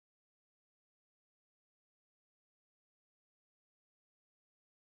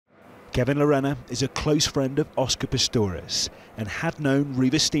Kevin Lorena is a close friend of Oscar Pistorius and had known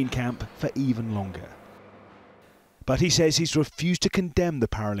Reeva Steenkamp for even longer. But he says he's refused to condemn the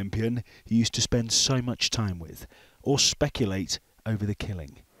Paralympian he used to spend so much time with, or speculate over the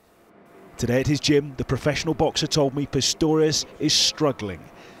killing. Today at his gym, the professional boxer told me Pistorius is struggling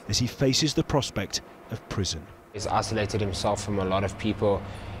as he faces the prospect of prison. He's isolated himself from a lot of people,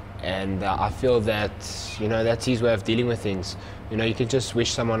 and I feel that, that's his way of dealing with things. You can just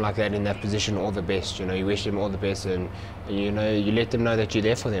wish someone like that in that position all the best. You wish them all the best, and you let them know that you're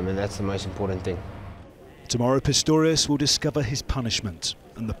there for them, and that's the most important thing. Tomorrow, Pistorius will discover his punishment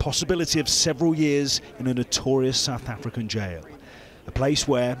and the possibility of several years in a notorious South African jail, a place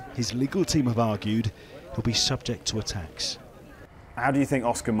where his legal team have argued he'll be subject to attacks. How do you think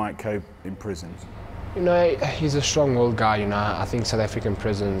Oscar might cope in prison? He's a strong-willed guy. I think South African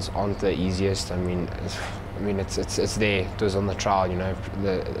prisons aren't the easiest. It's there. It was on the trial.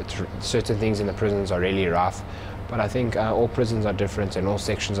 Certain things in the prisons are really rough, but I think all prisons are different and all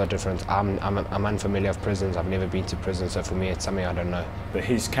sections are different. I'm unfamiliar with prisons. I've never been to prison, so for me it's something I don't know. But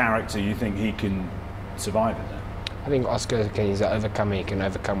his character, you think he can survive it then? I think Oscar he's an overcomer. He can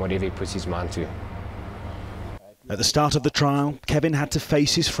overcome whatever he puts his mind to. At the start of the trial, Kevin had to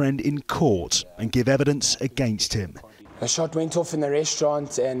face his friend in court and give evidence against him. A shot went off in the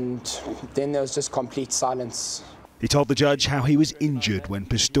restaurant and then there was just complete silence. He told the judge how he was injured when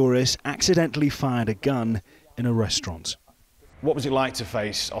Pistorius accidentally fired a gun in a restaurant. What was it like to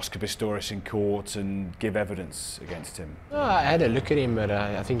face Oscar Pistorius in court and give evidence against him? I had a look at him, but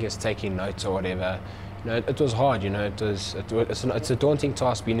I think he was taking notes or whatever. It was hard, it's a daunting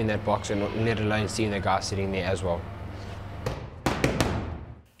task being in that box and let alone seeing the guy sitting there as well.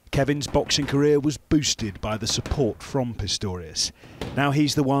 Kevin's boxing career was boosted by the support from Pistorius. Now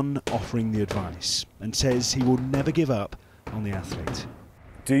he's the one offering the advice and says he will never give up on the athlete.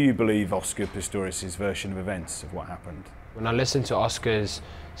 Do you believe Oscar Pistorius' version of events of what happened? When I listened to Oscar's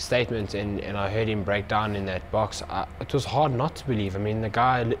statement and I heard him break down in that box, it was hard not to believe. The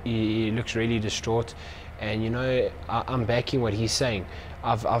guy, he looks really distraught, and I'm backing what he's saying.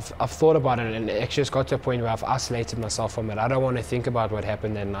 I've thought about it, and actually it's got to a point where I've isolated myself from it. I don't want to think about what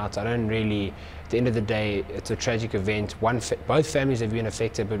happened that night. I don't really. At the end of the day, it's a tragic event. Both families have been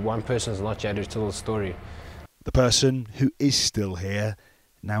affected, but one person's not yet to tell the story. The person who is still here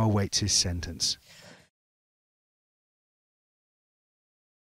now awaits his sentence.